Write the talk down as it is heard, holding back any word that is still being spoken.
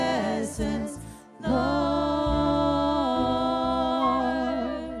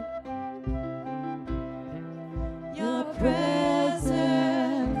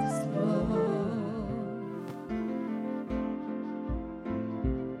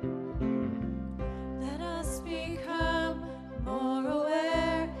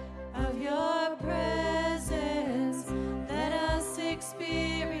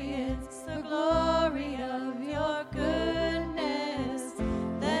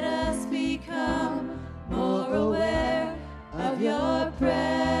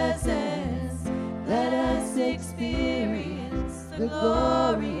the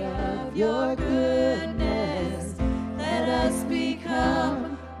glory of your goodness. Let us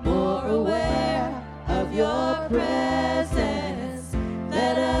become more aware of your presence.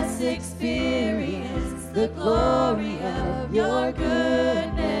 Let us experience the glory of your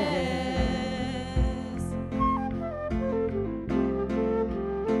goodness.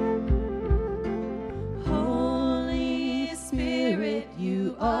 Holy Spirit,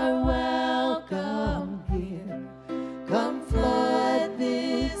 you are welcome here. Come flood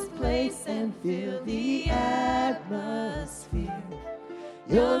this place and fill the atmosphere.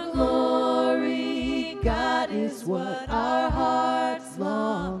 Your glory, God, is what our hearts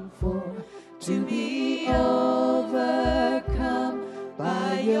long for, to be overcome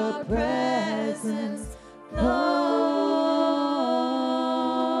by your presence, Lord.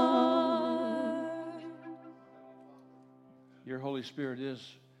 Your Holy Spirit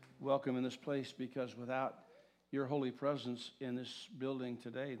is welcome in this place, because without your holy presence in this building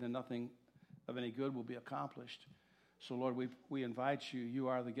today, then nothing of any good will be accomplished. So, Lord, we invite you. You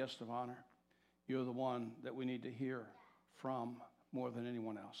are the guest of honor. You're the one that we need to hear from more than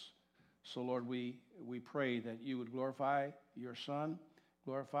anyone else. So, Lord, we pray that you would glorify your Son,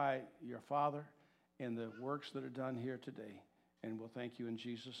 glorify your Father in the works that are done here today. And we'll thank you in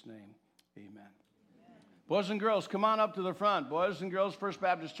Jesus' name. Amen. Boys and girls, come on up to the front. Boys and girls, First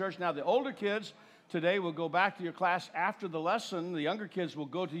Baptist Church. Now, the older kids today will go back to your class after the lesson. The younger kids will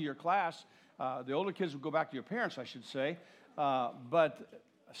go to your class. The older kids will go back to your parents, I should say. But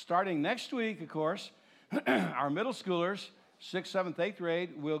starting next week, of course, our middle schoolers, 6th, 7th, 8th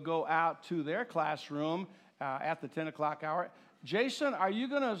grade, will go out to their classroom at the 10 o'clock hour. Jason, are you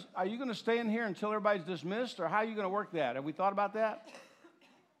gonna stay in here until everybody's dismissed, or how are you going to work that? Have we thought about that?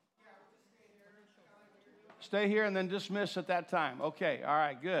 Stay here and then dismiss at that time. Okay, all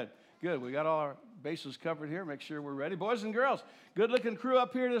right, good. We got all our bases covered here. Make sure we're ready. Boys and girls, good-looking crew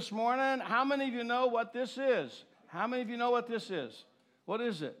up here this morning. How many of you know what this is? How many of you know what this is? What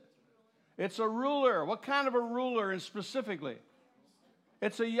is it? It's a ruler. What kind of a ruler, and specifically?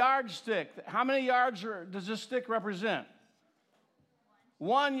 It's a yardstick. How many yards does this stick represent?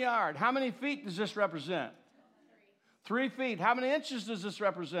 1 yard. How many feet does this represent? 3 feet. How many inches does this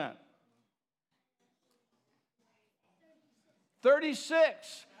represent?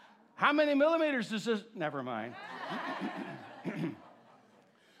 36. How many millimeters does this? Never mind.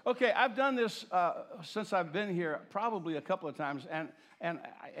 Okay, I've done this since I've been here probably a couple of times, and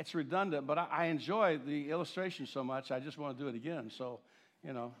it's redundant, but I enjoy the illustration so much, I just want to do it again. So,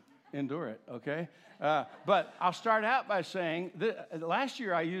 endure it, okay? But I'll start out by saying that last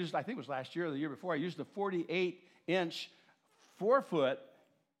year I think it was last year or the year before, I used a 48-inch 4-foot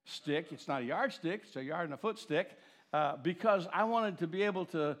stick. It's not a yardstick, it's a yard and a foot stick, because I wanted to be able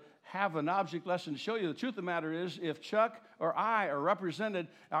to have an object lesson to show you. The truth of the matter is, if Chuck or I are represented,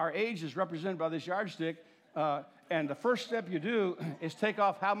 our age is represented by this yardstick, and the first step you do is take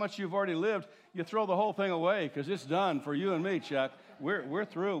off how much you've already lived, you throw the whole thing away, because it's done for you and me, Chuck. We're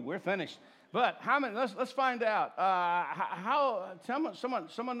through. We're finished. But how many? Let's find out.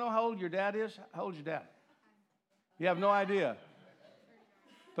 Someone know how old your dad is? How old's your dad? You have no idea.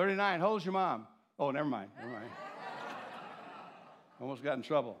 39. How old's your mom? Oh, never mind. Almost got in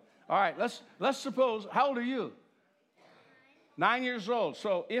trouble. All right, let's suppose, how old are you? 9 years old.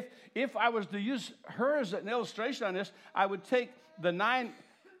 So if I was to use her as an illustration on this, I would take the 9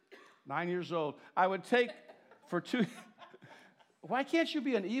 years old. I would take for 2. Why can't you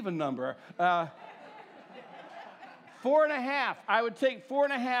be an even number? 4.5. I would take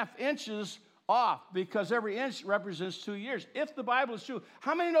 4.5 inches off, because every inch represents 2 years. If the Bible is true,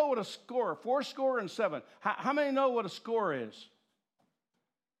 how many know what a score? 4 and 7. How many know what a score is?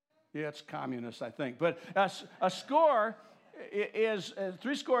 Yeah, it's communist, I think. But a score is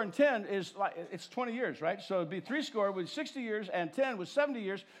 10 is like, it's 20 years, right? So it'd be 3 with 60 years and 10 with 70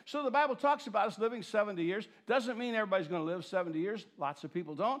 years. So the Bible talks about us living 70 years. Doesn't mean everybody's going to live 70 years. Lots of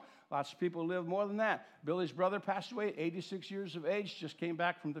people don't. Lots of people live more than that. Billy's brother passed away at 86 years of age, just came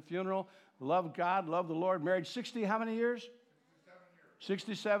back from the funeral. Loved God, loved the Lord. Married 60, how many years?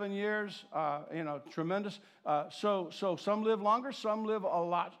 67 years, tremendous. So some live longer, some live a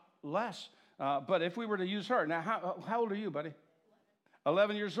lot less. But if we were to use her, now how old are you, buddy?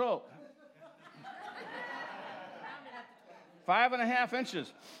 11 years old. 5.5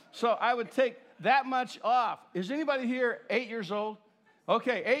 inches. So I would take that much off. Is anybody here 8 years old?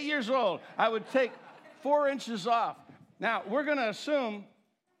 Okay, 8 years old. I would take 4 inches off. Now, we're going to assume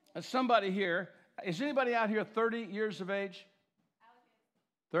that somebody here, is anybody out here 30 years of age?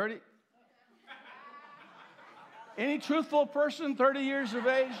 30? Any truthful person 30 years of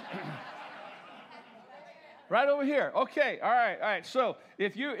age? Right over here. Okay, all right. So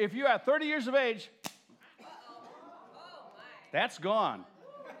if you are 30 years of age, that's gone.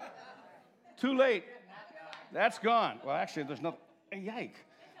 Too late. That's gone. Well, actually, there's nothing. Yike.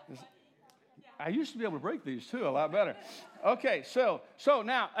 I used to be able to break these too a lot better. Okay, so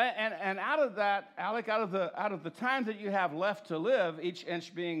now and out of that, Alec, out of the time that you have left to live, each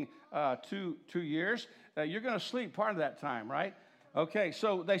inch being 2 years, you're going to sleep part of that time, right? Okay,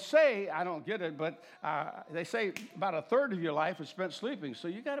 so they say, I don't get it, but they say about a third of your life is spent sleeping. So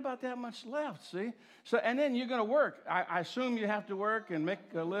you got about that much left, see? So and then you're going to work. I assume you have to work and make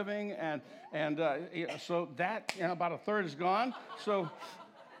a living, and so that about a third is gone. So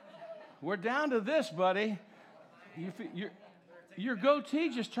we're down to this, buddy. Your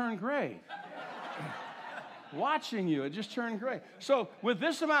goatee just turned gray. Watching you, it just turned gray. So with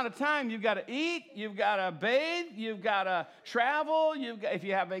this amount of time, you've got to eat, you've got to bathe, you've got to travel, if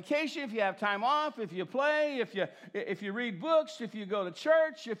you have vacation, if you have time off, if you play, if you read books, if you go to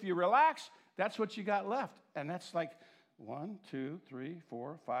church, if you relax, that's what you got left. And that's like 1, 2, 3,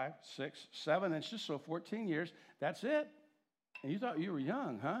 4, 5, 6, 7 inches, so 14 years. That's it. And you thought you were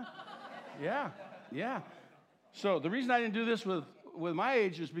young, huh? Yeah. So the reason I didn't do this with my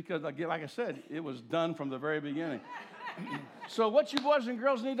age is because, like I said, it was done from the very beginning. So what you boys and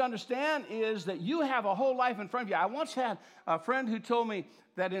girls need to understand is that you have a whole life in front of you. I once had a friend who told me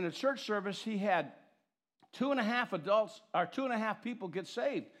that in a church service he had 2.5 adults or 2.5 people get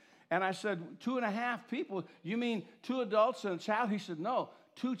saved. And I said, 2.5 people? You mean 2 adults and a child? He said, no,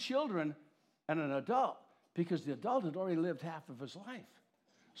 2 children and an adult, because the adult had already lived half of his life.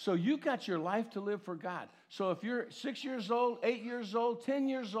 So you got your life to live for God. So if you're 6 years old, 8 years old, 10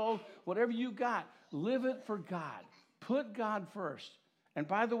 years old, whatever you got, live it for God. Put God first. And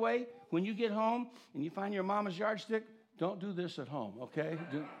by the way, when you get home and you find your mama's yardstick, don't do this at home, okay?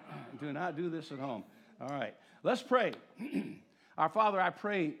 Do not do this at home. All right, let's pray. Our Father, I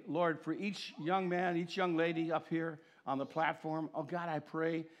pray, Lord, for each young man, each young lady up here on the platform. Oh, God, I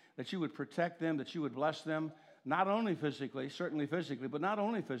pray that you would protect them, that you would bless them. Not only physically, certainly physically, but not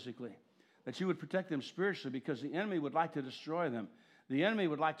only physically, that you would protect them spiritually, because the enemy would like to destroy them. The enemy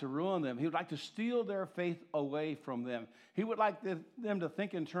would like to ruin them. He would like to steal their faith away from them. He would like them to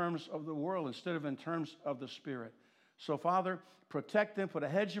think in terms of the world instead of in terms of the Spirit. So, Father, protect them, put a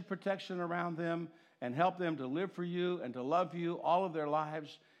hedge of protection around them, and help them to live for you and to love you all of their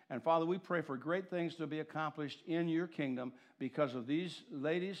lives. And, Father, we pray for great things to be accomplished in your kingdom because of these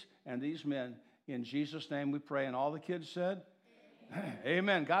ladies and these men. In Jesus' name we pray. And all the kids said,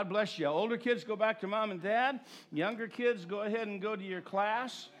 Amen. God bless you. Older kids, go back to mom and dad. Younger kids, go ahead and go to your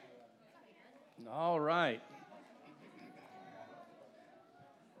class. All right.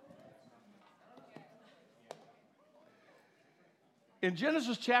 In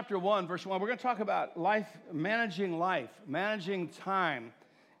Genesis chapter 1, verse 1, we're going to talk about managing time.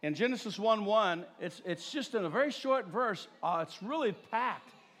 In Genesis 1:1, it's just in a very short verse. It's really packed.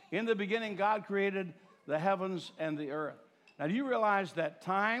 In the beginning, God created the heavens and the earth. Now, do you realize that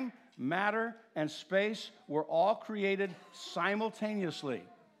time, matter, and space were all created simultaneously?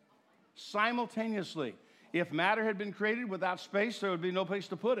 Simultaneously. If matter had been created without space, there would be no place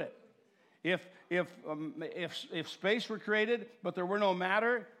to put it. If space were created, but there were no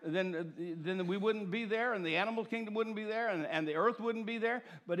matter, then we wouldn't be there, and the animal kingdom wouldn't be there, and the earth wouldn't be there.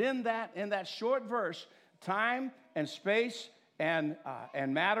 But in that short verse, time and space and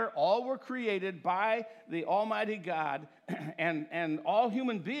matter all were created by the Almighty God, and all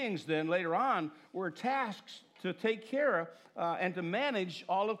human beings then later on were tasked to take care and to manage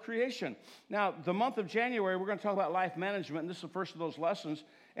all of creation. Now, the month of January, we're going to talk about life management, and this is the first of those lessons,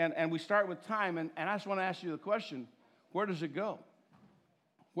 and we start with time, and I just want to ask you the question, where does it go?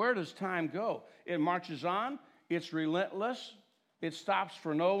 Where does time go? It marches on, it's relentless, it stops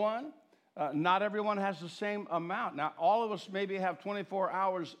for no one. Not everyone has the same amount. Now, all of us maybe have 24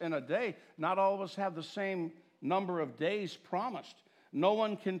 hours in a day. Not all of us have the same number of days promised. No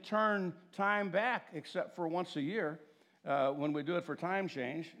one can turn time back except for once a year when we do it for time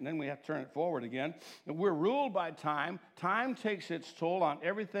change, and then we have to turn it forward again. And we're ruled by time. Time takes its toll on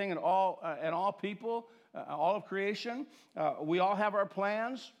everything and all people, all of creation. We all have our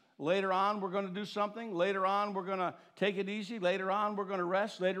plans. Later on, we're going to do something. Later on, we're going to take it easy. Later on, we're going to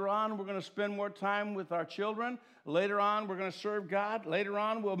rest. Later on, we're going to spend more time with our children. Later on, we're going to serve God. Later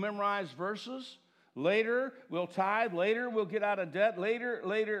on, we'll memorize verses. Later, we'll tithe. Later, we'll get out of debt. Later.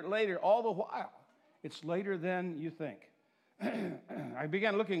 All the while, it's later than you think. I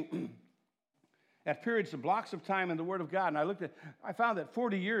began looking at periods of blocks of time in the Word of God, and I found that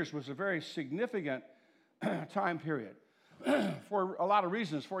 40 years was a very significant time period. For a lot of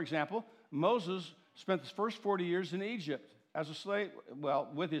reasons. For example, Moses spent the first 40 years in Egypt as a slave, well,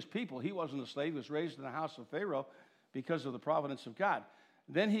 with his people. He wasn't a slave. He was raised in the house of Pharaoh because of the providence of God.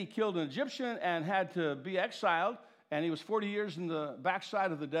 Then he killed an Egyptian and had to be exiled, and he was 40 years in the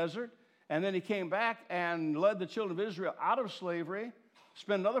backside of the desert. And then he came back and led the children of Israel out of slavery,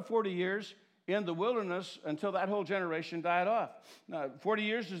 spent another 40 years in the wilderness until that whole generation died off. Now, 40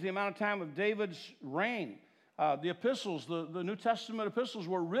 years is the amount of time of David's reign. The epistles, the New Testament epistles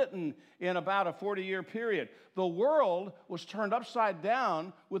were written in about a 40-year period. The world was turned upside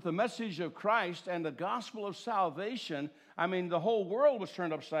down with the message of Christ and the gospel of salvation. I mean, the whole world was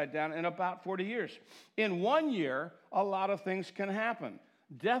turned upside down in about 40 years. In 1 year, a lot of things can happen.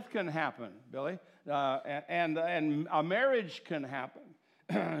 Death can happen, Billy, and a marriage can happen.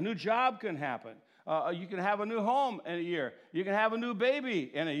 A new job can happen. You can have a new home in a year. You can have a new baby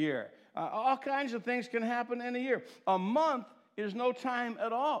in a year. All kinds of things can happen in a year. A month is no time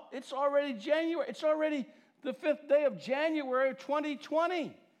at all. It's already January. It's already the 5th day of January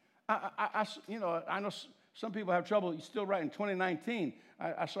 2020. I know some people have trouble still writing 2019.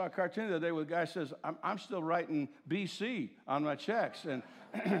 I saw a cartoon the other day where the guy says, I'm still writing BC on my checks. And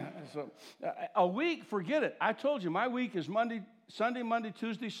so a week, forget it. I told you, my week is Sunday, Monday,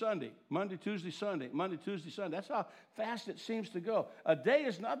 Tuesday, Sunday. Monday, Tuesday, Sunday. Monday, Tuesday, Sunday. That's how fast it seems to go. A day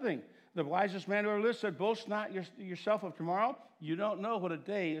is nothing. The wisest man who ever lived said, boast not yourself of tomorrow. You don't know what a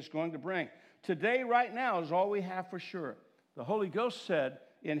day is going to bring. Today, right now, is all we have for sure. The Holy Ghost said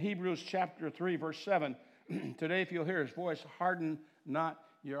in Hebrews chapter 3, verse 7, today, if you'll hear his voice, harden not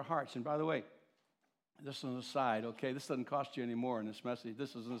your hearts. And by the way, this is an aside, okay? This doesn't cost you any more in this message.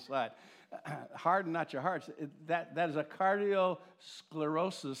 This is an aside. Harden not your hearts. That is a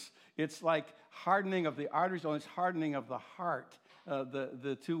cardiosclerosis. It's like hardening of the arteries, only it's hardening of the heart.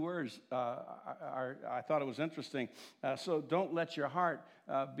 The two words I thought it was interesting. So don't let your heart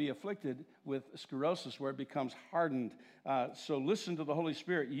be afflicted with sclerosis where it becomes hardened. So listen to the Holy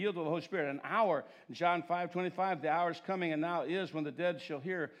Spirit. Yield to the Holy Spirit. An hour, John 5:25, the hour is coming and now is when the dead shall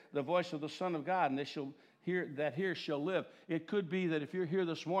hear the voice of the Son of God, and they shall hear shall live. It could be that if you're here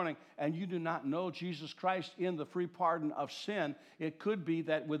this morning and you do not know Jesus Christ in the free pardon of sin, it could be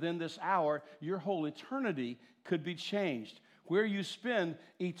that within this hour, your whole eternity could be changed. Where you spend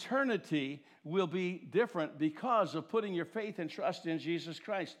eternity will be different because of putting your faith and trust in Jesus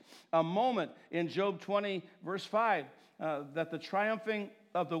Christ. A moment in Job 20, verse 5, that the triumphing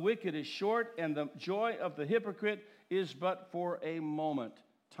of the wicked is short and the joy of the hypocrite is but for a moment.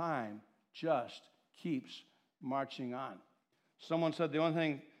 Time just keeps marching on. Someone said the only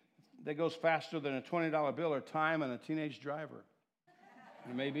thing that goes faster than a $20 bill are time and a teenage driver.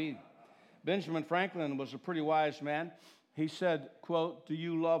 It may be. Benjamin Franklin was a pretty wise man. He said, quote, do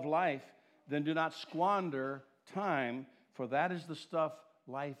you love life? Then do not squander time, for that is the stuff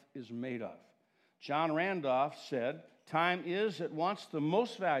life is made of. John Randolph said, time is at once the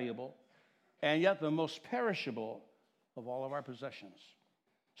most valuable and yet the most perishable of all of our possessions.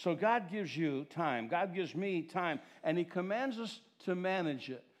 So God gives you time. God gives me time, and he commands us to manage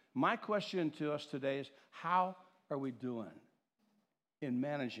it. My question to us today is, how are we doing in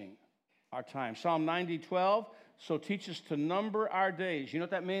managing our time? Psalm 90:12, so teach us to number our days. You know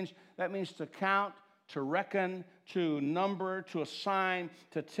what that means? That means to count, to reckon, to number, to assign,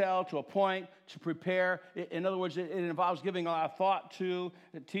 to tell, to appoint, to prepare. In other words, it involves giving a lot of thought to.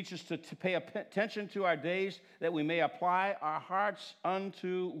 It teaches us to pay attention to our days that we may apply our hearts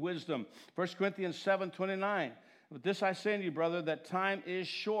unto wisdom. 1 Corinthians 7:29. But this I say to you, brother, that time is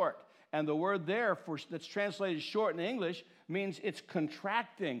short. And the word there that's translated short in English means it's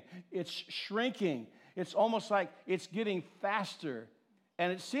contracting, it's shrinking. It's almost like it's getting faster.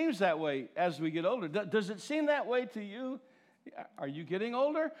 And it seems that way as we get older. Does it seem that way to you? Are you getting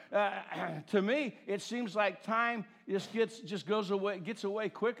older? To me, it seems like time just goes away, gets away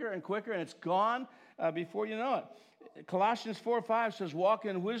quicker and quicker, and it's gone before you know it. Colossians 4:5 says, walk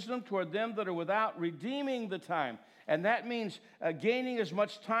in wisdom toward them that are without, redeeming the time. And that means gaining as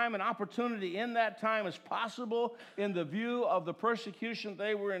much time and opportunity in that time as possible in the view of the persecution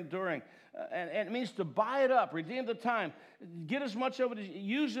they were enduring. And it means to buy it up, redeem the time, get as much of it,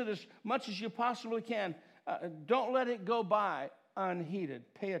 use it as much as you possibly can. Don't let it go by unheeded.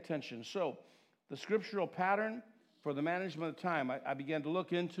 Pay attention. So the scriptural pattern for the management of time, I began to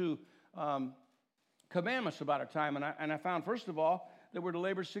look into commandments about our time, and I found, first of all, that we're to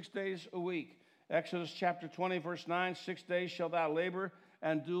labor 6 days a week. Exodus chapter 20, verse 9, 6 days shalt thou labor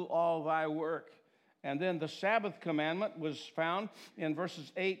and do all thy work. And then the Sabbath commandment was found in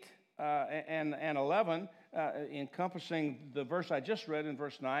verses 8 and 11, encompassing the verse I just read in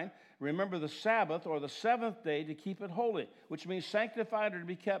verse 9. Remember the Sabbath or the seventh day to keep it holy, which means sanctified or to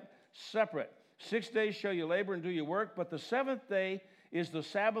be kept separate. 6 days shall you labor and do your work, but the seventh day is the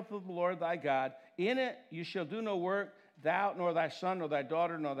Sabbath of the Lord thy God. In it you shall do no work, thou, nor thy son, nor thy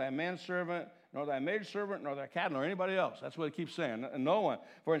daughter, nor thy manservant, nor thy maidservant, nor thy cattle, nor anybody else. That's what it keeps saying, no one.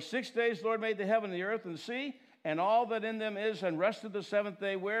 For in 6 days the Lord made the heaven, the earth, and the sea, and all that in them is, and rested the seventh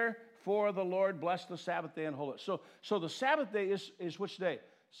day. Wherefore the Lord blessed the Sabbath day and holy it. So the Sabbath day is which day?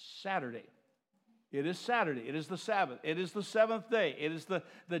 Saturday. It is Saturday. It is the Sabbath. It is the seventh day. It is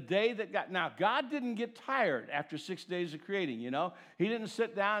the day that God... Now, God didn't get tired after 6 days of creating, you know. He didn't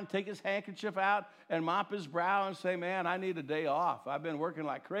sit down and take his handkerchief out and mop his brow and say, man, I need a day off. I've been working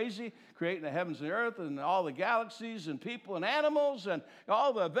like crazy, creating the heavens and the earth and all the galaxies and people and animals and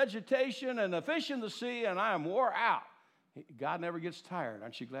all the vegetation and the fish in the sea, and I am wore out. God never gets tired.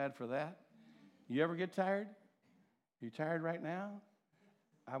 Aren't you glad for that? You ever get tired? Are you tired right now?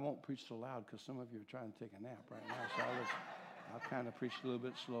 I won't preach so loud because some of you are trying to take a nap right now, so I'll kind of preach a little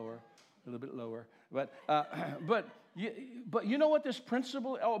bit slower, a little bit lower. But you know what this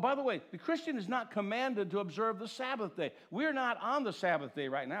principle, oh, by the way, the Christian is not commanded to observe the Sabbath day. We're not on the Sabbath day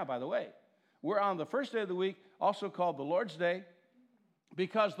right now, by the way. We're on the first day of the week, also called the Lord's Day,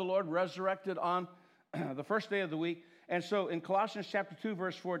 because the Lord resurrected on the first day of the week. And so in Colossians chapter 2,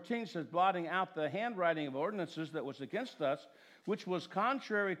 verse 14, it says, blotting out the handwriting of ordinances that was against us, which was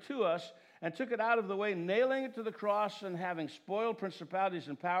contrary to us, and took it out of the way, nailing it to the cross, and having spoiled principalities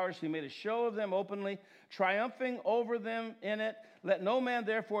and powers, he made a show of them openly, triumphing over them in it. Let no man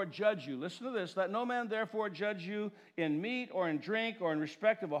therefore judge you. Listen to this. Let no man therefore judge you in meat or in drink or in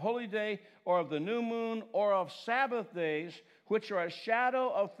respect of a holy day or of the new moon or of Sabbath days, which are a shadow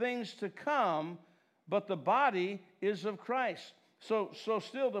of things to come, but the body is of Christ. So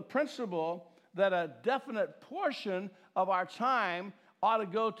still the principle that a definite portion of our time ought to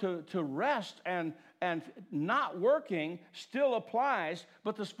go to rest and not working still applies,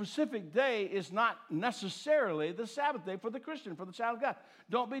 but the specific day is not necessarily the Sabbath day for the Christian, for the child of God.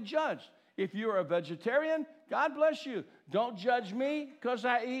 Don't be judged. If you're a vegetarian, God bless you. Don't judge me because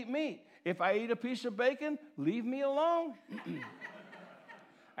I eat meat. If I eat a piece of bacon, leave me alone.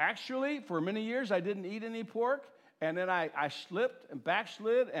 Actually, for many years, I didn't eat any pork. And then I slipped and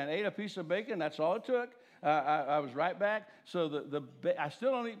backslid and ate a piece of bacon. That's all it took. I was right back. So I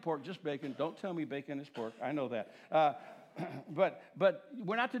still don't eat pork, just bacon. Don't tell me bacon is pork. I know that. But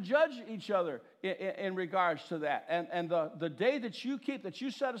we're not to judge each other in regards to that. And the day that you keep, that you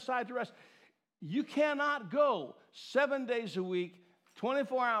set aside to rest, you cannot go 7 days a week,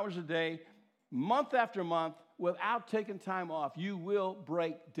 24 hours a day, month after month, without taking time off. You will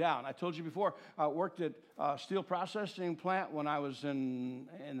break down. I told you before, I worked at a steel processing plant when I was in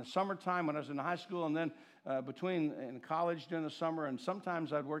the summertime, when I was in high school, and then in college during the summer, and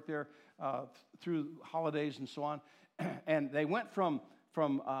sometimes I'd work there through holidays and so on. And they went from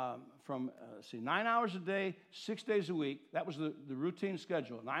 9 hours a day, 6 days a week. That was the routine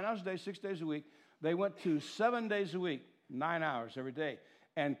schedule. 9 hours a day, 6 days a week. They went to 7 days a week, 9 hours every day.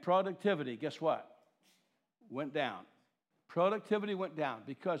 And productivity, guess what? Went down. Productivity went down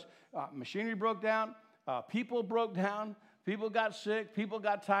because machinery broke down, people broke down, people got sick, people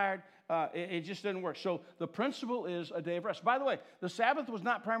got tired. It just didn't work. So the principle is a day of rest. By the way, the Sabbath was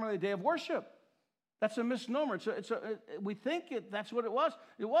not primarily a day of worship. That's a misnomer. We think that's what it was.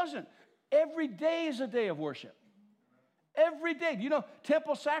 It wasn't. Every day is a day of worship. Every day. You know,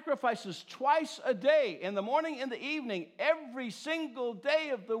 temple sacrifices twice a day, in the morning and the evening, every single day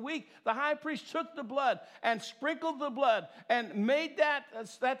of the week. The high priest took the blood and sprinkled the blood and made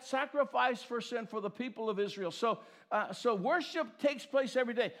that sacrifice for sin for the people of Israel. So worship takes place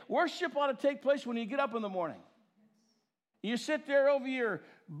every day. Worship ought to take place when you get up in the morning. You sit there over your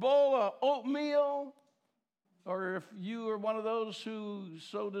bowl of oatmeal, or if you are one of those who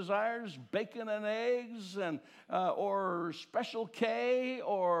so desires, bacon and eggs, and or Special K,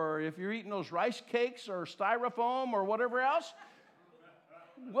 or if you're eating those rice cakes or styrofoam or whatever else,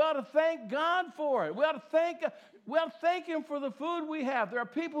 we ought to thank God for it. We ought to thank Him for the food we have. There are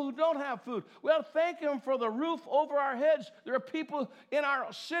people who don't have food. We ought to thank Him for the roof over our heads. There are people in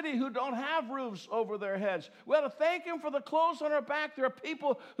our city who don't have roofs over their heads. We ought to thank Him for the clothes on our back. There are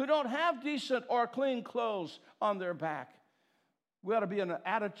people who don't have decent or clean clothes on their back. We ought to be in an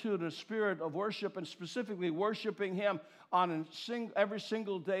attitude and a spirit of worship, and specifically worshiping Him on every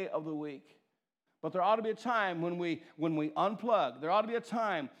single day of the week. But there ought to be a time when we unplug. There ought to be a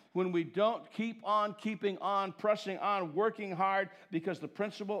time when we don't keep on keeping on, pressing on, working hard, because the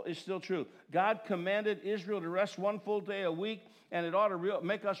principle is still true. God commanded Israel to rest one full day a week, and it ought to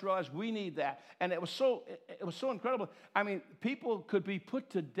make us realize we need that. And it was so incredible. I mean, people could be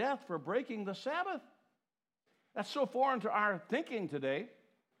put to death for breaking the Sabbath. That's so foreign to our thinking today.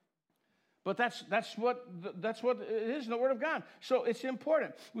 But that's what it is in the Word of God. So it's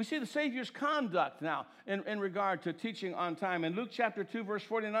important. We see the Savior's conduct now in regard to teaching on time. In Luke chapter 2, verse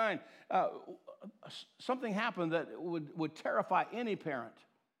 49, something happened that would terrify any parent.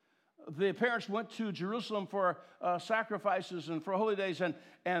 The parents went to Jerusalem for sacrifices and for holy days,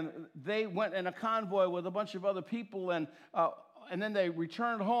 and they went in a convoy with a bunch of other people, and then they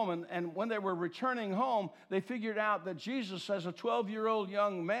returned home. And when they were returning home, they figured out that Jesus, as a 12-year-old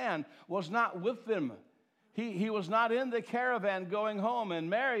young man, was not with them. He was not in the caravan going home. And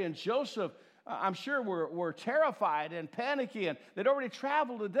Mary and Joseph, I'm sure, were terrified and panicky, and they'd already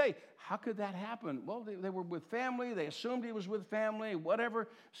traveled a day. How could that happen? Well, they were with family. They assumed he was with family, whatever.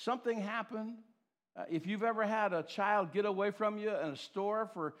 Something happened. If you've ever had a child get away from you in a store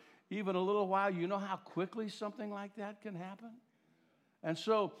for even a little while, you know how quickly something like that can happen. And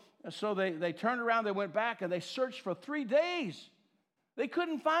so they turned around, they went back, and they searched for 3 days. They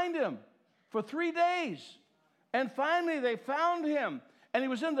couldn't find him for 3 days. And finally they found him. And he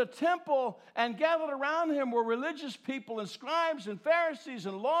was in the temple, and gathered around him were religious people and scribes and Pharisees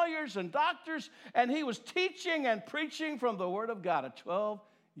and lawyers and doctors. And he was teaching and preaching from the Word of God, a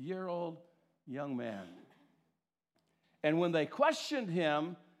 12-year-old young man. And when they questioned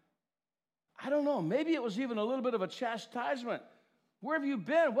him, I don't know, maybe it was even a little bit of a chastisement. Where have you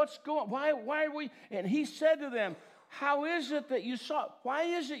been? What's going on? Why are we? And he said to them, how is it that you sought? Why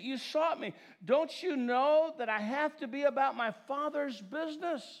is it you sought me? Don't you know that I have to be about my Father's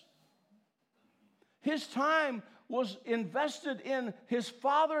business? His time was invested in his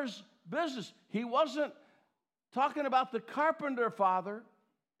Father's business. He wasn't talking about the carpenter Father.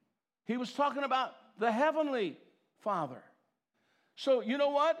 He was talking about the heavenly Father. So you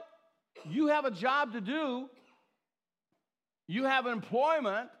know what? You have a job to do. You have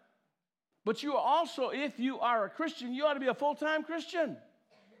employment, but you also, if you are a Christian, you ought to be a full-time Christian.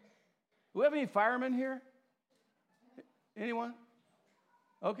 Do we have any firemen here? Anyone?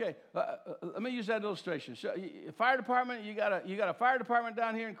 Okay, let me use that illustration. So, fire department, you got a fire department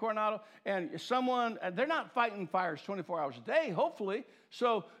down here in Coronado, and they're not fighting fires 24 hours a day, hopefully.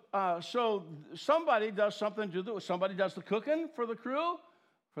 So somebody does something to do. Somebody does the cooking for the crew,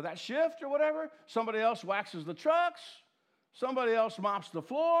 for that shift or whatever. Somebody else waxes the trucks. Somebody else mops the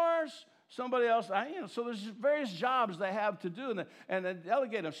floors. Somebody else, so there's various jobs they have to do, and they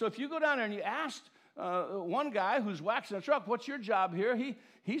delegate them. So if you go down there and you ask one guy who's waxing a truck, what's your job here?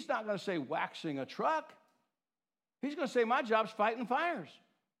 He's not going to say waxing a truck. He's going to say, my job's fighting fires.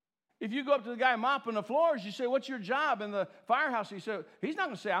 If you go up to the guy mopping the floors, you say, what's your job in the firehouse? He's not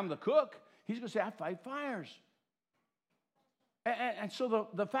going to say, I'm the cook. He's going to say, I fight fires. And so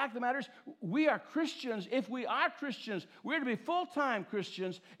the fact of the matter is, we are Christians. If we are Christians, we're to be full-time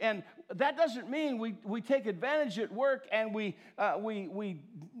Christians, and that doesn't mean we take advantage at work and we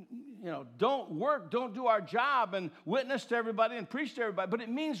don't work, don't do our job and witness to everybody and preach to everybody. But it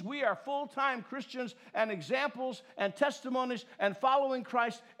means we are full-time Christians and examples and testimonies and following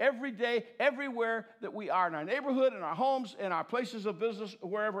Christ every day, everywhere that we are, in our neighborhood, in our homes, in our places of business,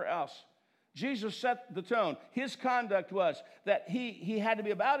 wherever else. Jesus set the tone. His conduct was that he had to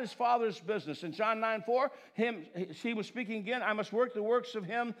be about his Father's business. In John 9:4, he was speaking again, I must work the works of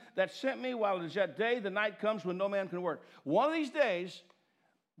him that sent me while it is yet day. The night comes when no man can work. One of these days,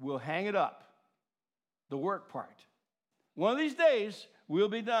 we'll hang it up, the work part. One of these days, we'll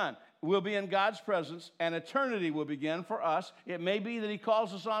be done. We'll be in God's presence, and eternity will begin for us. It may be that he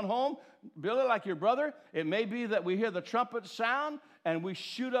calls us on home, Billy, like your brother. It may be that we hear the trumpet sound, and we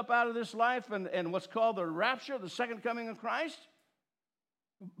shoot up out of this life and what's called the rapture, the second coming of Christ.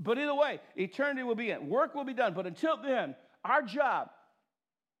 But either way, eternity will begin. Work will be done. But until then, our job,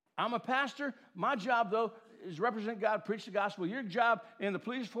 I'm a pastor. My job, though, is represent God, preach the gospel. Your job in the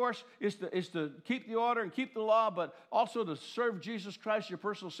police force is to keep the order and keep the law, but also to serve Jesus Christ, your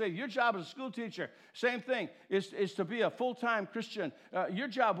personal Savior. Your job as a school teacher, same thing, is to be a full-time Christian. Your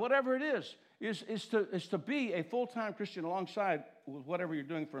job, whatever it is to be a full-time Christian alongside with whatever you're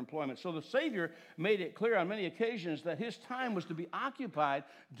doing for employment. So the Savior made it clear on many occasions that his time was to be occupied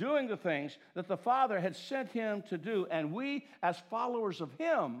doing the things that the Father had sent him to do, and we, as followers of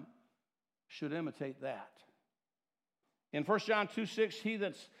him, should imitate that. In 1 John 2:6,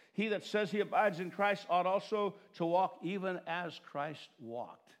 he that says he abides in Christ ought also to walk even as Christ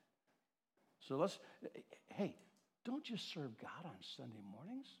walked. So don't just serve God on Sunday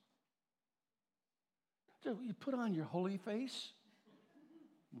mornings. You put on your holy face.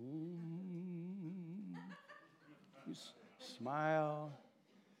 You smile.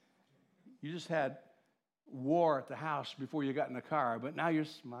 You just had war at the house before you got in the car, but now you're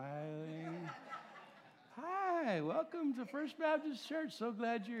smiling. Hi, welcome to First Baptist Church. So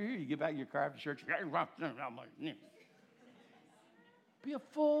glad you're here. You get back in your car after church. Be a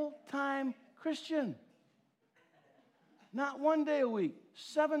full-time Christian. Not 1 day a week,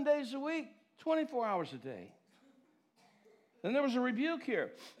 7 days a week, 24 hours a day. Then there was a rebuke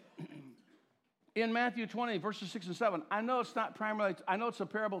here. In Matthew 20, verses 6 and 7, I know it's not primarily, I know it's a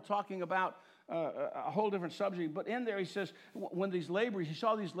parable talking about a whole different subject, but in there he says, when these laborers, he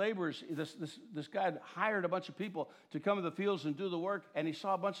saw these laborers, this guy hired a bunch of people to come to the fields and do the work, and he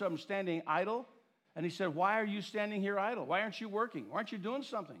saw a bunch of them standing idle, and he said, why are you standing here idle? Why aren't you working? Why aren't you doing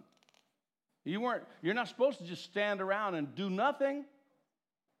something? You're not supposed to just stand around and do nothing.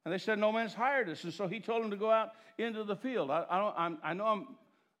 And they said, no man's hired us. And so he told them to go out into the field. I know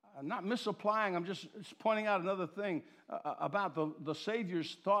I'm not misapplying. I'm just pointing out another thing about the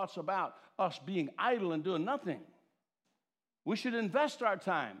Savior's thoughts about us being idle and doing nothing. We should invest our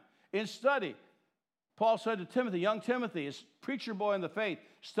time in study. Paul said to Timothy, young Timothy, his preacher boy in the faith,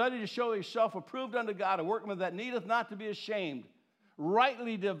 study to show yourself approved unto God, a workman that needeth not to be ashamed,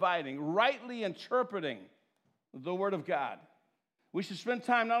 rightly dividing, rightly interpreting the word of God. We should spend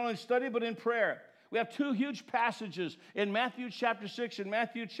time not only in study, but in prayer. We have two huge passages in Matthew chapter 6 and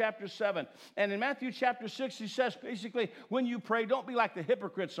Matthew chapter 7. And in Matthew chapter 6, he says basically, when you pray, don't be like the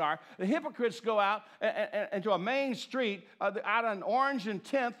hypocrites are. The hypocrites go out into a main street out on Orange and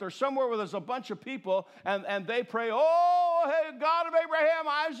 10th or somewhere where there's a bunch of people, and they pray, oh, hey, God of Abraham,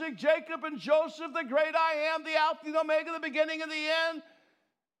 Isaac, Jacob, and Joseph, the great I am, the Alpha, the Omega, the beginning and the end.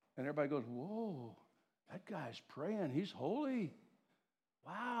 And everybody goes, whoa, that guy's praying. He's holy.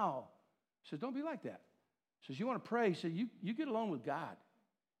 Wow. He says, don't be like that. He says, you want to pray? He said, you get alone with God.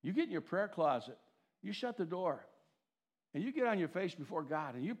 You get in your prayer closet. You shut the door. And you get on your face before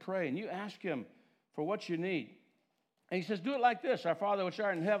God, and you pray, and you ask him for what you need. And he says, do it like this. Our Father which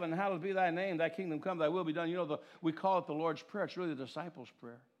art in heaven, hallowed be thy name. Thy kingdom come, thy will be done. You know, we call it the Lord's Prayer. It's really the disciples'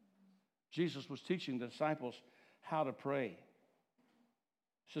 prayer. Jesus was teaching the disciples how to pray.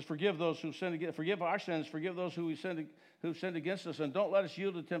 He says, forgive those who sin against, forgive our sins, forgive those who sinned against us, and don't let us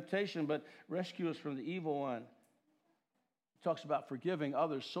yield to temptation, but rescue us from the evil one. He talks about forgiving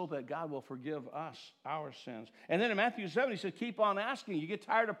others so that God will forgive us our sins. And then in Matthew 7, he says, keep on asking. You get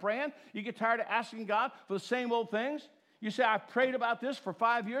tired of praying? You get tired of asking God for the same old things? You say, I've prayed about this for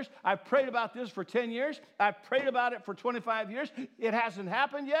 5 years. I've prayed about this for 10 years. I've prayed about it for 25 years. It hasn't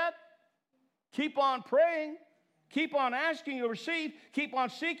happened yet. Keep on praying. Keep on asking, you'll receive. Keep on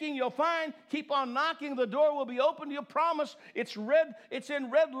seeking, you'll find. Keep on knocking, the door will be opened. You'll promise. It's in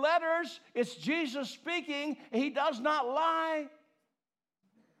red letters. It's Jesus speaking. He does not lie.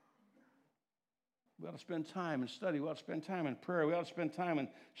 We ought to spend time in study. We ought to spend time in prayer. We ought to spend time in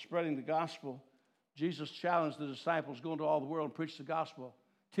spreading the gospel. Jesus challenged the disciples, go into all the world and preach the gospel,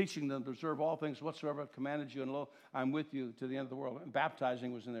 teaching them to observe all things whatsoever I've commanded you, and lo, I'm with you to the end of the world. And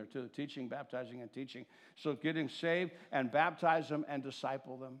baptizing was in there too, teaching, baptizing, and teaching. So getting saved and baptize them and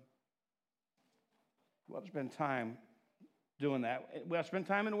disciple them. We ought to spend time doing that. We ought to spend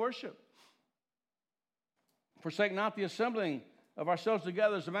time in worship. Forsake not the assembling of ourselves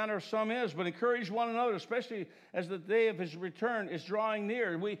together as the manner of some is, but encourage one another, especially as the day of his return is drawing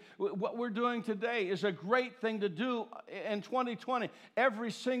near. What we're doing today is a great thing to do in 2020.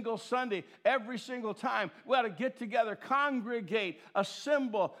 Every single Sunday, every single time, we ought to get together, congregate,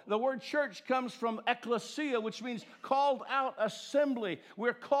 assemble. The word church comes from ecclesia, which means called out assembly.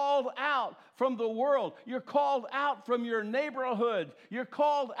 We're called out from the world. You're called out from your neighborhood. You're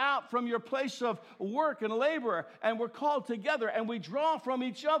called out from your place of work and labor, and we're called together, and we draw from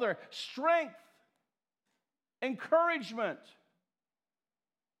each other strength, encouragement,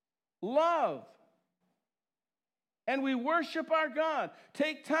 love, and we worship our God.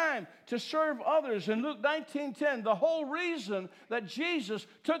 Take time to serve others. In Luke 19:10, the whole reason that Jesus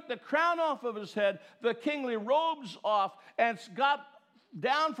took the crown off of his head, the kingly robes off, and got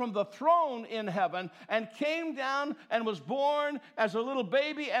down from the throne in heaven and came down and was born as a little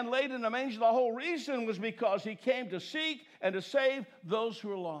baby and laid in a manger. The whole reason was because he came to seek and to save those who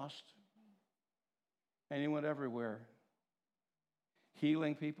are lost. And he went everywhere,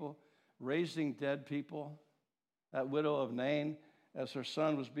 healing people, raising dead people. That widow of Nain, as her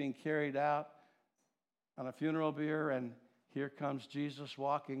son was being carried out on a funeral bier, and here comes Jesus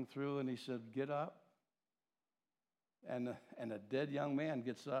walking through, and he said, get up. And a dead young man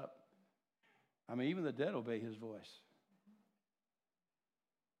gets up. I mean, even the dead obey his voice.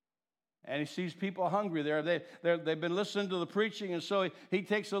 And he sees people hungry there. They've been listening to the preaching, and so he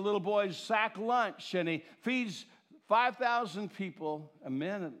takes a little boy's sack lunch, and he feeds 5,000 people, and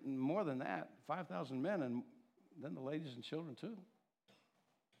men, and more than that, 5,000 men, and then the ladies and children too.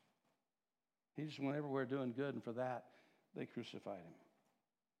 He just went everywhere doing good, and for that, they crucified him.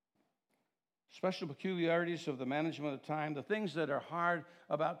 Special peculiarities of the management of time. The things that are hard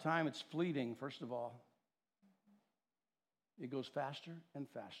about time, it's fleeting, first of all. It goes faster and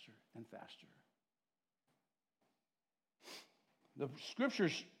faster and faster. The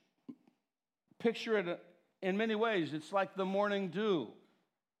scriptures picture it in many ways. It's like the morning dew.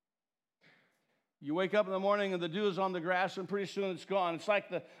 You wake up in the morning and the dew is on the grass, and pretty soon it's gone. It's like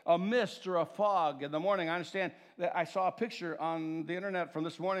a mist or a fog in the morning. I understand that I saw a picture on the internet from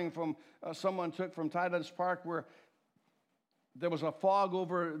this morning from someone took from Tidelands Park where there was a fog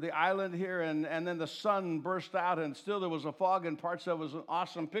over the island here, and then the sun burst out, and still there was a fog, and parts of it was an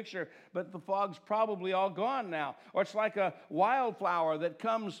awesome picture, but the fog's probably all gone now. Or it's like a wildflower that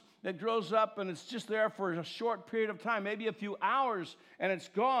grows up, and it's just there for a short period of time, maybe a few hours, and it's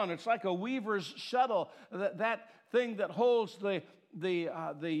gone. It's like a weaver's shuttle, that thing that holds the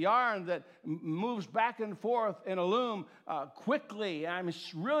yarn that moves back and forth in a loom quickly,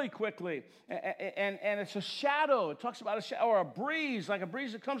 really quickly, and it's a shadow. It talks about a shadow or a breeze, like a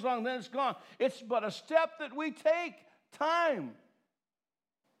breeze that comes along and then it's gone. It's but a step that we take, time.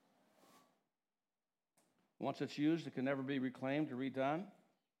 Once it's used, it can never be reclaimed or redone.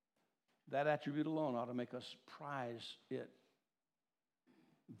 That attribute alone ought to make us prize it,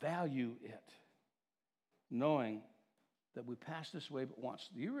 value it, knowing that we pass this way but once.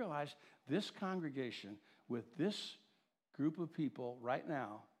 Do you realize this congregation with this group of people right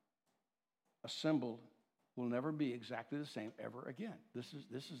now assembled will never be exactly the same ever again? This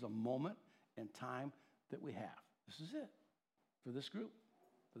is a moment in time that we have. This is it for this group,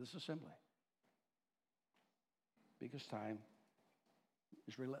 for this assembly. Because time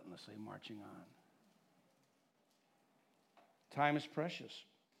is relentlessly marching on. Time is precious.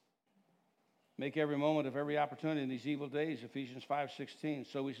 Make every moment of every opportunity in these evil days, Ephesians 5:16.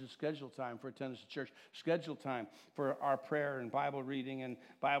 So we should schedule time for attendance at church. Schedule time for our prayer and Bible reading and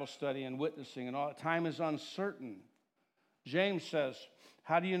Bible study and witnessing and all. Time is uncertain. James says,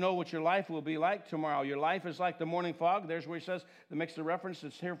 how do you know what your life will be like tomorrow? Your life is like the morning fog. There's where he says, that makes the reference,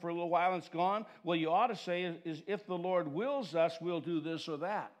 it's here for a little while and it's gone. Well, you ought to say is if the Lord wills us, we'll do this or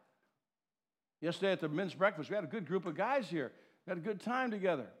that. Yesterday at the men's breakfast, we had a good group of guys here. We had a good time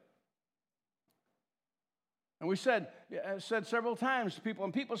together. And we said several times to people,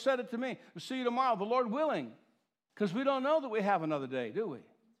 and people said it to me, we'll see you tomorrow, the Lord willing, because we don't know that we have another day, do we?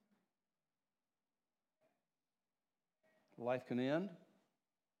 Life can end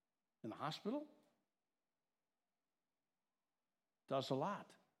in the hospital. Does a lot.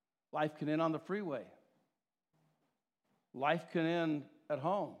 Life can end on the freeway. Life can end at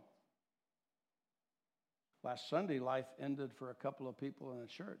home. Last Sunday, life ended for a couple of people in a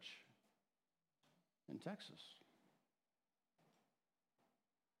church in Texas.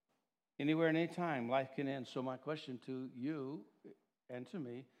 Anywhere and anytime, life can end. So my question to you and to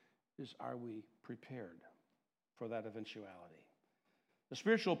me is, are we prepared for that eventuality? The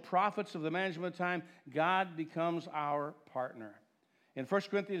spiritual prophets of the management of time, God becomes our partner. In 1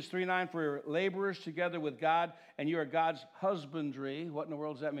 Corinthians 3:9, for laborers together with God, and you are God's husbandry. What in the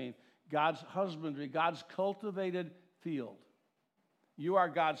world does that mean? God's husbandry, God's cultivated field. You are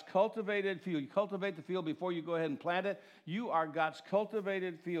God's cultivated field. You cultivate the field before you go ahead and plant it. You are God's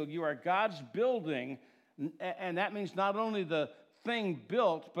cultivated field. You are God's building, and that means not only the thing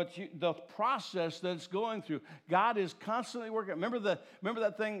built, but the process that it's going through. God is constantly working. Remember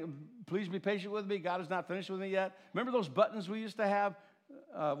that thing, please be patient with me, God is not finished with me yet? Remember those buttons we used to have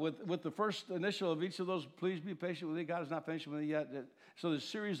with the first initial of each of those, please be patient with me, God is not finished with me yet? So there's a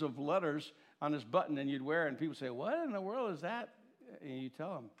series of letters on this button, and you'd wear it, and people say, what in the world is that? And you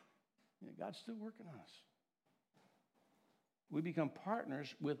tell them, God's still working on us. We become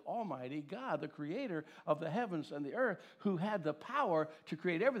partners with Almighty God, the creator of the heavens and the earth, who had the power to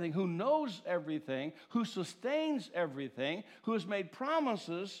create everything, who knows everything, who sustains everything, who has made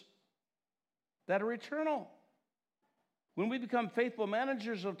promises that are eternal. When we become faithful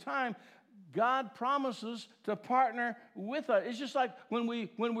managers of time, God promises to partner with us. It's just like when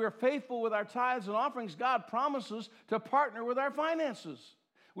we're faithful with our tithes and offerings, God promises to partner with our finances.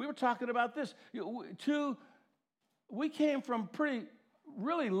 We were talking about this. We came from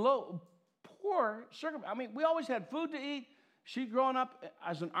really low, poor circumstances. I mean, we always had food to eat. She'd grown up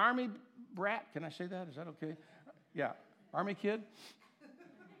as an Army brat. Can I say that? Is that okay? Yeah, Army kid.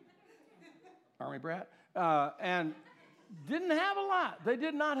 Army brat. And didn't have a lot. They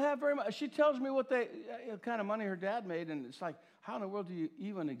did not have very much. She tells me what kind of money her dad made, and it's like, how in the world do you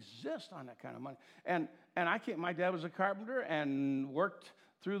even exist on that kind of money? And I can't. My dad was a carpenter and worked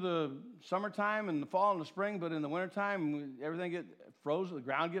through the summertime and the fall and the spring, but in the wintertime, everything get frozen, the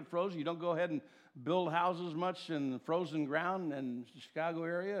ground get frozen. You don't go ahead and build houses much in frozen ground in the Chicago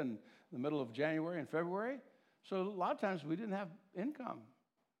area in the middle of January and February. So a lot of times we didn't have income.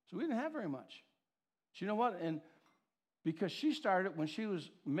 So we didn't have very much. So you know what? And because she started when she was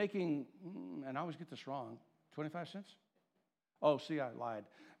making, and I always get this wrong, 25 cents? Oh, see, I lied.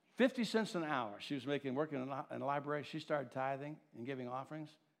 50 cents an hour she was making working in a library. She started tithing and giving offerings.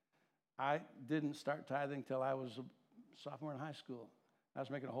 I didn't start tithing till I was a sophomore in high school. I was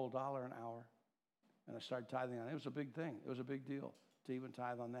making a whole $1 an hour, and I started tithing on it. It was a big thing. It was a big deal to even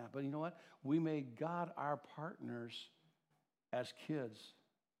tithe on that. But you know what? We made God our partners as kids,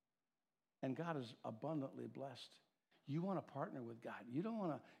 and God is abundantly blessed. You want to partner with God. You don't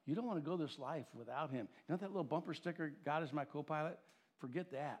want to go this life without Him. You know that little bumper sticker, God is my co-pilot?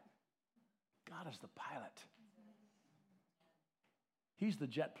 Forget that. God is the pilot. He's the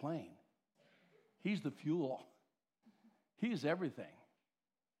jet plane. He's the fuel. He's everything.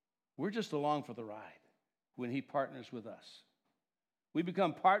 We're just along for the ride when He partners with us. We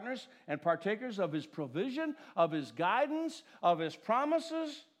become partners and partakers of His provision, of His guidance, of His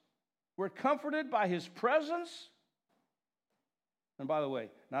promises. We're comforted by His presence. And by the way,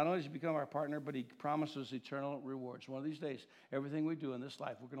 not only does He become our partner, but He promises eternal rewards. One of these days, everything we do in this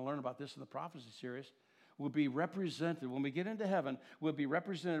life, we're going to learn about this in the prophecy series, will be represented. When we get into heaven, we'll be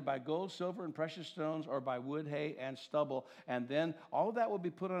represented by gold, silver, and precious stones, or by wood, hay, and stubble. And then all of that will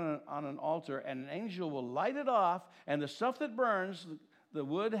be put on an altar, and an angel will light it off, and the stuff that burns, the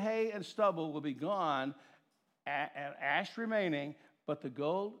wood, hay, and stubble will be gone, and ash remaining, but the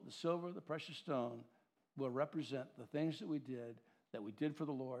gold, the silver, the precious stone will represent the things that we did for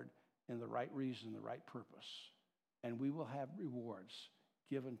the Lord in the right reason, the right purpose. And we will have rewards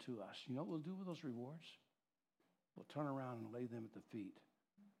given to us. You know what we'll do with those rewards? We'll turn around and lay them at the feet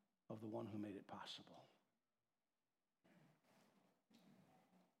of the one who made it possible.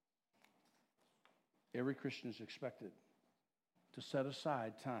 Every Christian is expected to set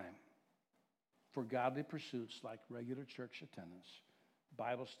aside time for godly pursuits like regular church attendance,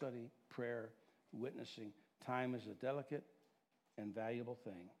 Bible study, prayer, witnessing. Time is a delicate and valuable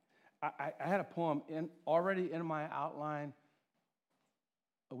thing. I had a poem already in my outline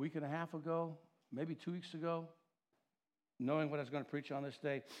a week and a half ago, maybe 2 weeks ago, knowing what I was going to preach on this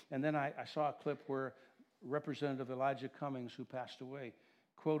day. And then I saw a clip where Representative Elijah Cummings, who passed away,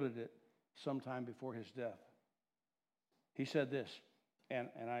 quoted it sometime before his death. He said this, and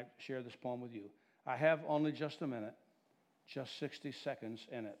I share this poem with you. I have only just a minute, just 60 seconds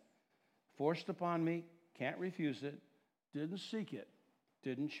in it. Forced upon me, can't refuse it, didn't seek it,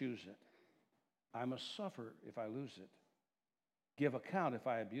 didn't choose it. I must suffer if I lose it, give account if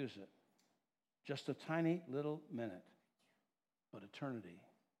I abuse it. Just a tiny little minute, but eternity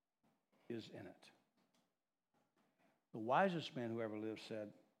is in it. The wisest man who ever lived said,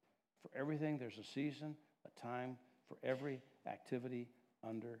 for everything there's a season, a time, for every activity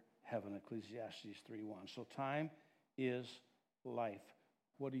under heaven, Ecclesiastes 3:1. So time is life.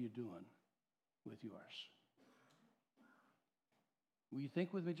 What are you doing with yours? Will you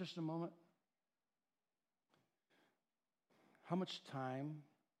think with me just a moment? How much time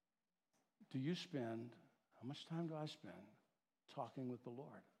do you spend, how much time do I spend talking with the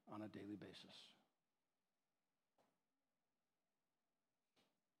Lord on a daily basis?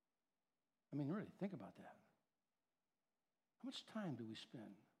 I mean, really, think about that. How much time do we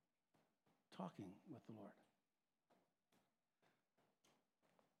spend talking with the Lord?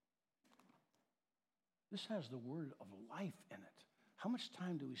 This has the word of life in it. How much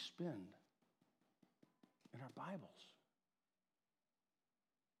time do we spend in our Bibles?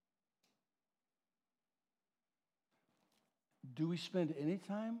 Do we spend any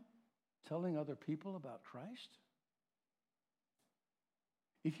time telling other people about Christ?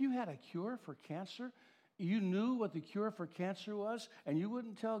 If you had a cure for cancer, you knew what the cure for cancer was, and you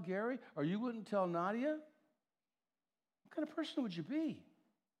wouldn't tell Gary or you wouldn't tell Nadia, what kind of person would you be?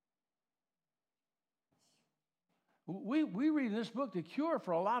 We read in this book the cure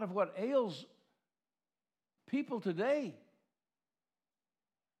for a lot of what ails people today.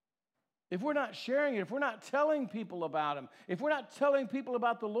 If we're not sharing it, if we're not telling people about Him, if we're not telling people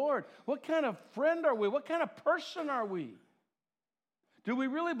about the Lord, what kind of friend are we? What kind of person are we? Do we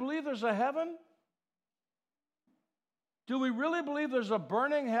really believe there's a heaven? Do we really believe there's a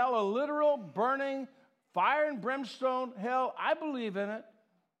burning hell, a literal burning fire and brimstone hell? I believe in it.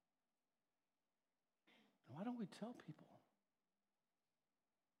 Why don't we tell people?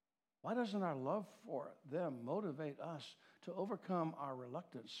 Why doesn't our love for them motivate us to overcome our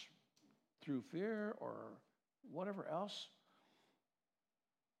reluctance through fear or whatever else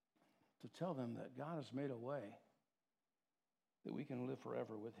to tell them that God has made a way that we can live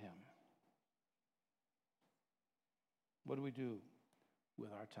forever with him. What do we do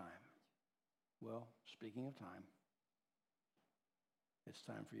with our time? Well, speaking of time, it's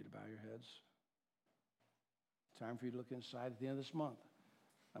time for you to bow your heads. Time for you to look inside at the end of this month.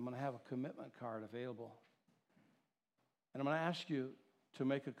 I'm going to have a commitment card available. And I'm going to ask you to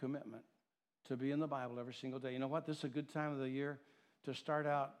make a commitment to be in the Bible every single day. You know what? This is a good time of the year to start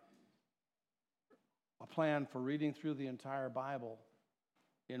out a plan for reading through the entire Bible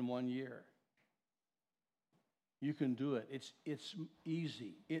in 1 year. You can do it. It's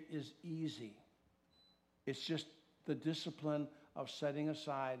easy. It is easy. It's just the discipline of setting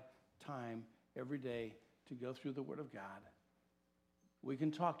aside time every day to go through the Word of God. We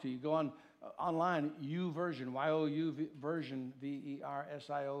can talk to you. Go online, YouVersion, Y-O-U version,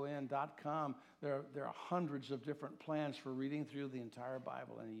 version.com. There are hundreds of different plans for reading through the entire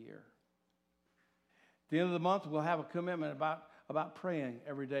Bible in a year. At the end of the month, we'll have a commitment about praying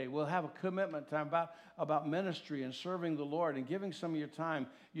every day. We'll have a commitment time about ministry and serving the Lord and giving some of your time.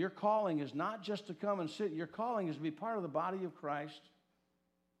 Your calling is not just to come and sit. Your calling is to be part of the body of Christ.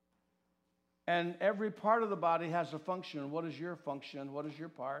 And every part of the body has a function. What is your function? What is your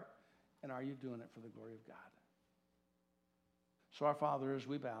part? And are you doing it for the glory of God? So our Father, as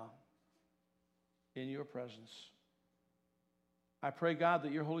we bow in your presence, I pray, God,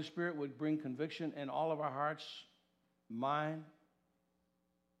 that your Holy Spirit would bring conviction in all of our hearts, mine,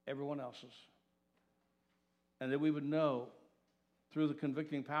 everyone else's. And that we would know through the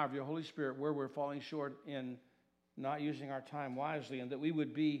convicting power of your Holy Spirit where we're falling short in not using our time wisely, and that we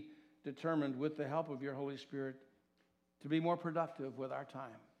would be determined with the help of your Holy Spirit to be more productive with our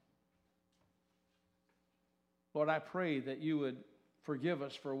time. Lord, I pray that you would forgive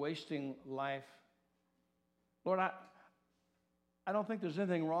us for wasting life. Lord, I don't think there's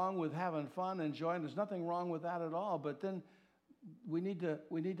anything wrong with having fun, enjoying. There's nothing wrong with that at all. But then we need to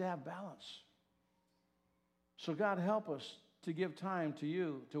have balance. So God, help us to give time to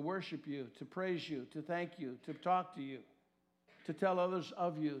you, to worship you, to praise you, to thank you, to talk to you, to tell others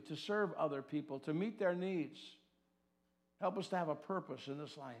of you, to serve other people, to meet their needs. Help us to have a purpose in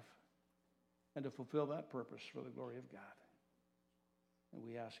this life and to fulfill that purpose for the glory of God. And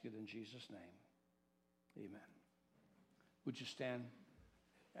we ask it in Jesus' name. Amen. Would you stand?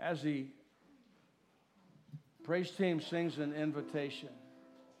 As the praise team sings an invitation,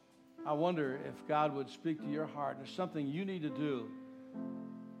 I wonder if God would speak to your heart. There's something you need to do.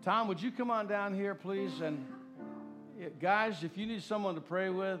 Tom, would you come on down here, please? And guys, if you need someone to pray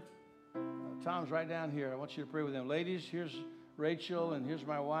with, Tom's right down here. I want you to pray with him. Ladies, here's Rachel, and here's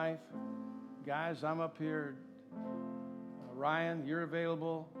my wife. Guys, I'm up here. Ryan, you're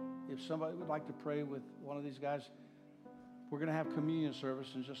available. If somebody would like to pray with one of these guys, we're going to have communion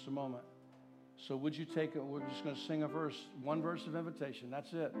service in just a moment. So would you take it? We're just going to sing a verse, one verse of invitation.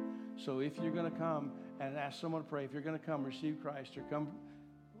 That's it. So if you're going to come and ask someone to pray, if you're going to come receive Christ or come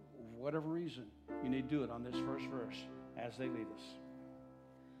whatever reason, you need to do it on this first verse as they lead us.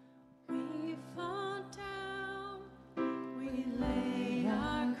 We fall down, we lay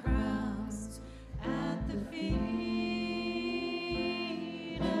our crowns at the feet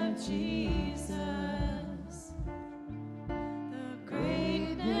of Jesus. The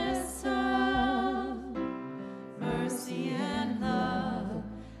greatness of mercy and love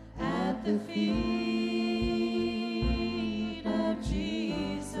at the feet of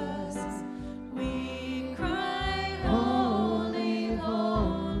Jesus. We cry, holy,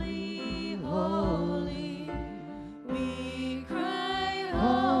 holy, holy. We cry,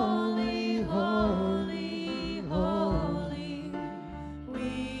 holy, holy, holy.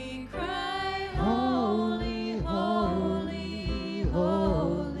 We cry, holy, holy,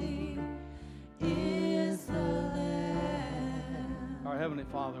 holy is the Lamb. Our Heavenly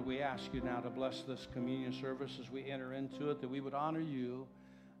Father, we ask you now to bless this communion service as we enter into it, that we would honor you,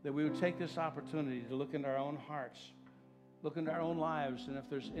 that we would take this opportunity to look into our own hearts, look into our own lives, and if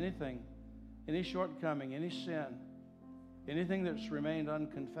there's anything, any shortcoming, any sin, anything that's remained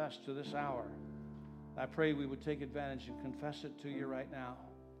unconfessed to this hour, I pray we would take advantage and confess it to you right now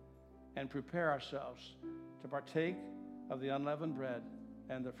and prepare ourselves to partake of the unleavened bread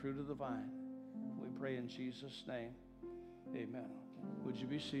and the fruit of the vine. We pray in Jesus' name. Amen. Would you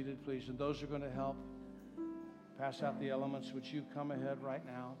be seated, please? And those who are going to help pass out the elements, would you come ahead right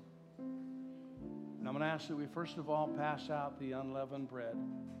now? And I'm going to ask that we first of all pass out the unleavened bread.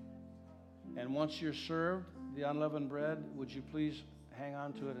 And once you're served the unleavened bread, would you please hang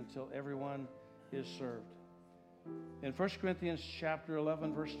on to it until everyone is served. In 1 Corinthians chapter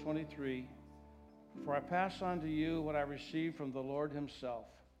 11, verse 23, for I pass on to you what I received from the Lord himself.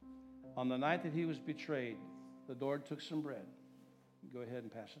 On the night that he was betrayed, the Lord took some bread. go ahead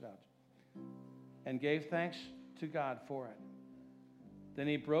and pass it out. And gave thanks to God for it. Then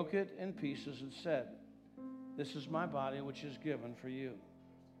he broke it in pieces and said, "This is my body, which is given for you.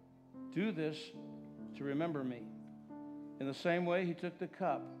 Do this to remember me." In the same way, he took the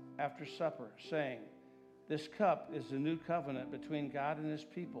cup after supper, saying, "This cup is the new covenant between God and his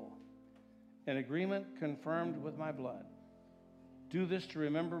people, an agreement confirmed with my blood. Do this to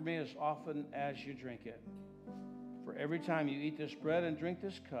remember me as often as you drink it. For every time you eat this bread and drink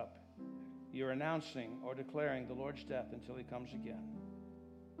this cup, you're announcing or declaring the Lord's death until he comes again.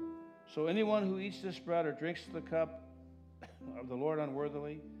 So anyone who eats this bread or drinks the cup of the Lord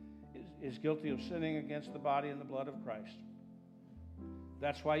unworthily is guilty of sinning against the body and the blood of Christ.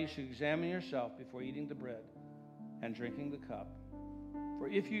 That's why you should examine yourself before eating the bread and drinking the cup. For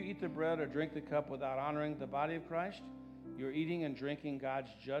if you eat the bread or drink the cup without honoring the body of Christ, you're eating and drinking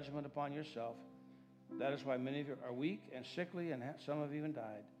God's judgment upon yourself. That is why many of you are weak and sickly, and some have even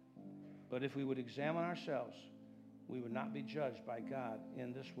died. But if we would examine ourselves, we would not be judged by God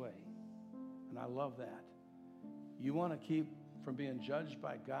in this way." And I love that. You want to keep from being judged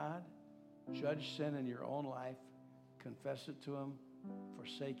by God? Judge sin in your own life, confess it to him,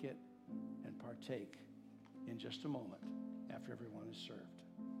 forsake it, and partake in just a moment after everyone is served.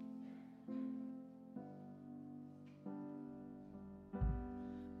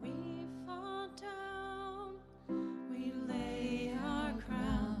 We fall down, we lay our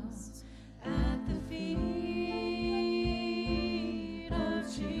crowns at the feet of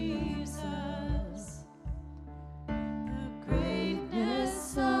Jesus. The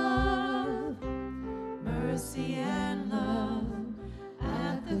greatness of mercy and love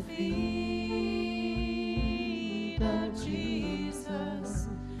at the feet of Jesus.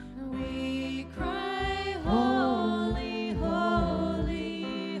 We cry, "Holy,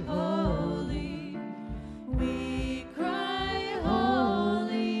 holy, holy." We cry,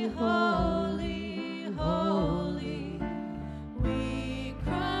 "Holy, holy, holy." We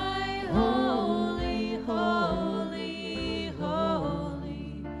cry, "Holy, holy,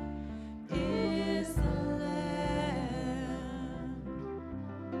 holy is the Lamb."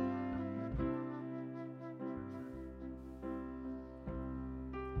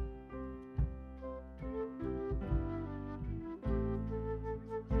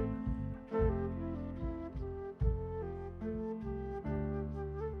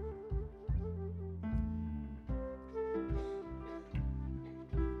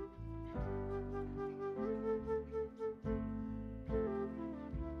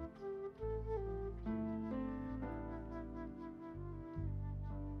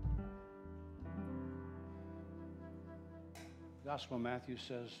 The Gospel of Matthew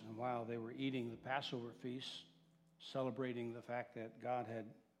says, and while they were eating the Passover feast, celebrating the fact that God had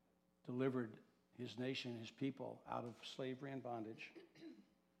delivered his nation, his people, out of slavery and bondage,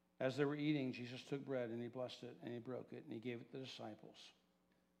 as they were eating, Jesus took bread and he blessed it and he broke it and he gave it to the disciples.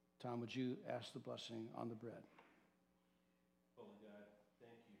 Tom, would you ask the blessing on the bread? Holy God,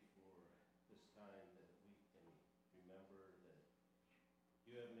 thank you for this time that we can remember that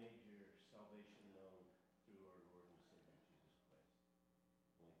you have made your salvation known through our Lord and Savior Jesus Christ.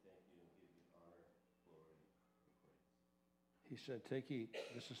 And we thank you and give you honor, glory, and praise. He said, "Take, eat,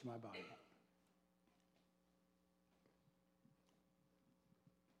 this is my body."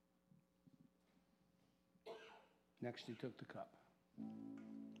 Next, he took the cup.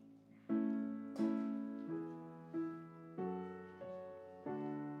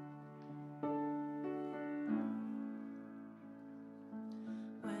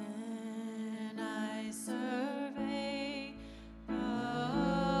 When I survey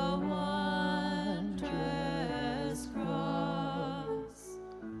the wondrous cross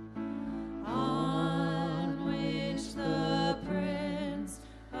on which the Prince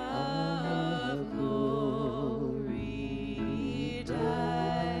of Glory died.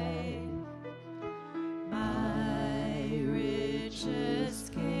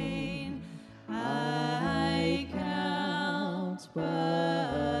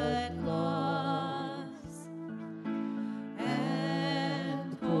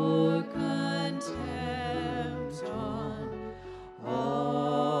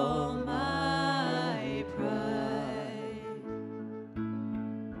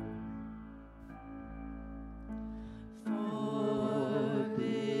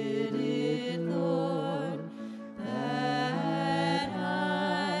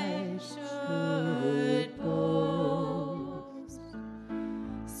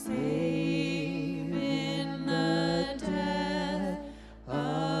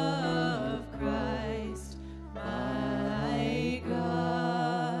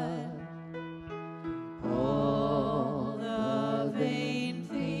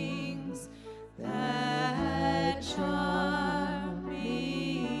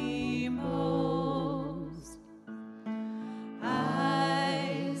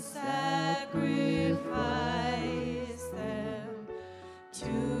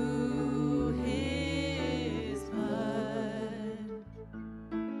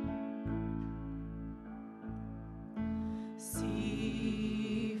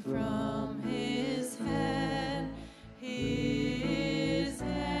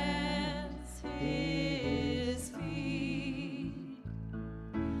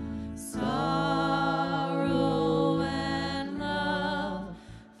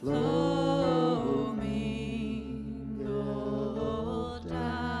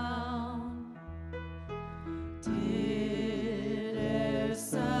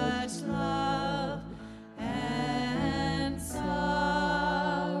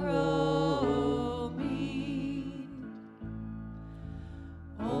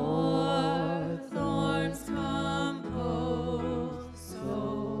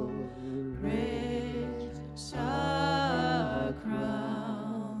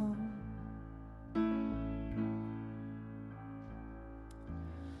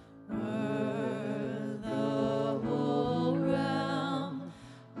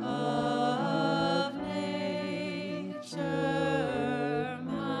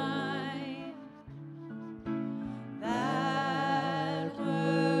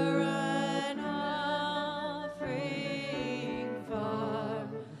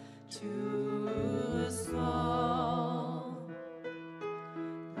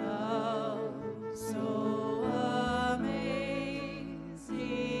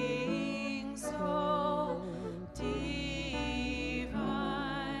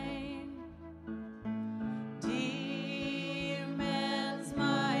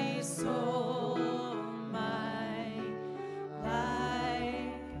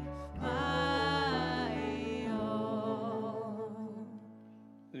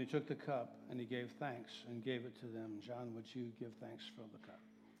 Then he took the cup and he gave thanks and gave it to them. John, would you give thanks for the cup?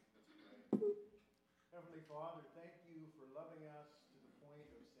 Heavenly Father, thank you for loving us to the point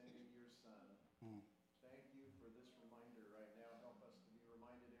of sending your Son. Thank you for this reminder right now. Help us to be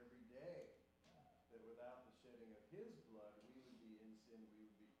reminded every day that without the shedding of his blood, we would be in sin, we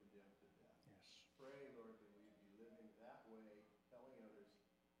would be condemned to death. Yes. Pray, Lord, that we would be living that way, telling others,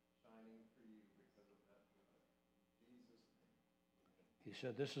 shining for you because of that blood. In Jesus' name. He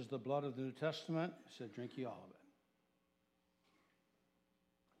said, this is the blood of the New Testament. He said, drink ye all of it.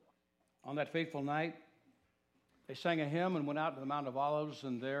 On that fateful night, they sang a hymn and went out to the Mount of Olives,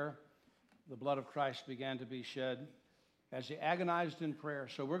 and there the blood of Christ began to be shed as he agonized in prayer.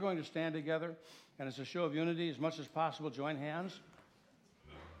 So we're going to stand together, and as a show of unity, as much as possible, join hands.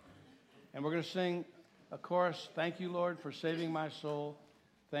 And we're going to sing a chorus, thank you, Lord, for saving my soul.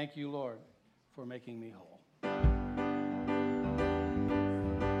 Thank you, Lord, for making me whole.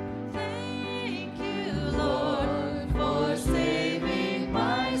 Thank you, Lord, for saving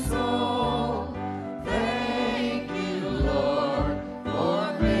my soul. Thank you, Lord,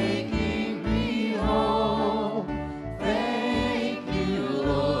 for making me whole. Thank you,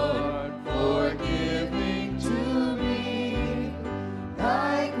 Lord, for giving to me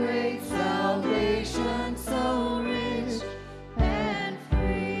thy great salvation, so rich and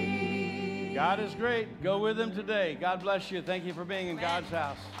free. God is great. Go with him today. God bless you. Thank you for being in God's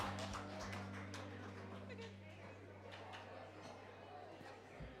house.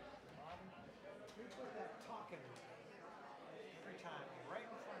 We put that talking every time right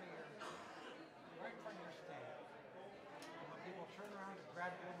in front of your stand. And when people turn around and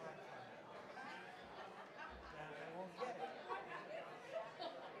grab your microphone, and they won't get it.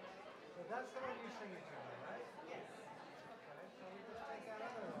 So that's the one you're singing to me, right? Yes. Okay, so we just take that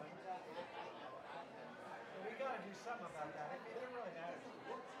other one. So we got to do something about that. It really matters. You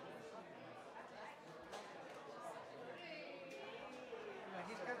know,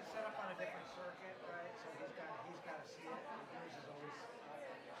 he's kind of set up on a different circuit, right? So he's got to see